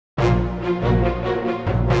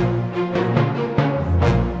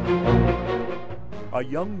A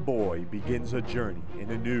young boy begins a journey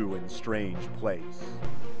in a new and strange place.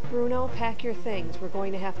 Bruno, pack your things. We're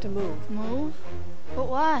going to have to move. Move? But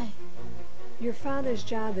why? Your father's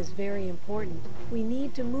job is very important. We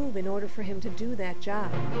need to move in order for him to do that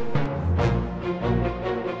job.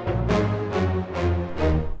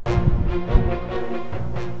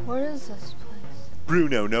 What is this place?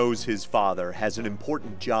 Bruno knows his father has an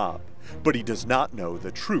important job, but he does not know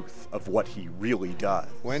the truth of what he really does.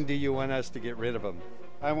 When do you want us to get rid of them?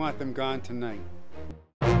 I want them gone tonight.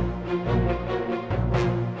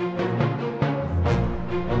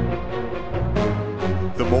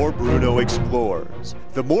 The more Bruno explores,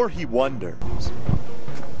 the more he wonders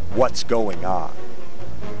what's going on.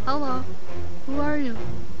 Hello. Who are you?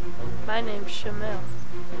 My name's Shamil.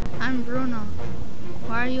 I'm Bruno.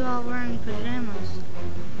 Why are you all wearing pajamas?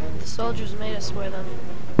 The soldiers made us wear them.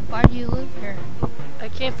 Why do you live here? I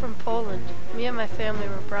came from Poland. Me and my family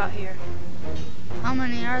were brought here. How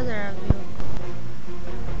many are there of you?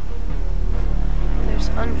 There's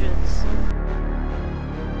hundreds.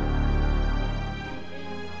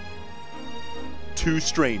 Two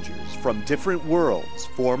strangers from different worlds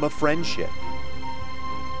form a friendship.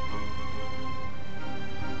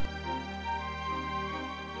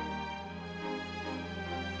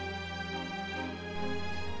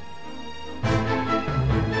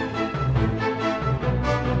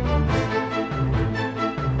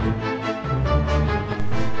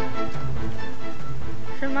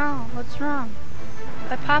 Jamal, what's wrong?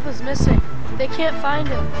 My papa's missing. They can't find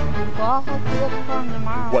him. Well, I'll help you look for him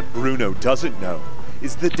tomorrow. What Bruno doesn't know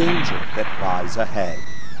is the danger that lies ahead.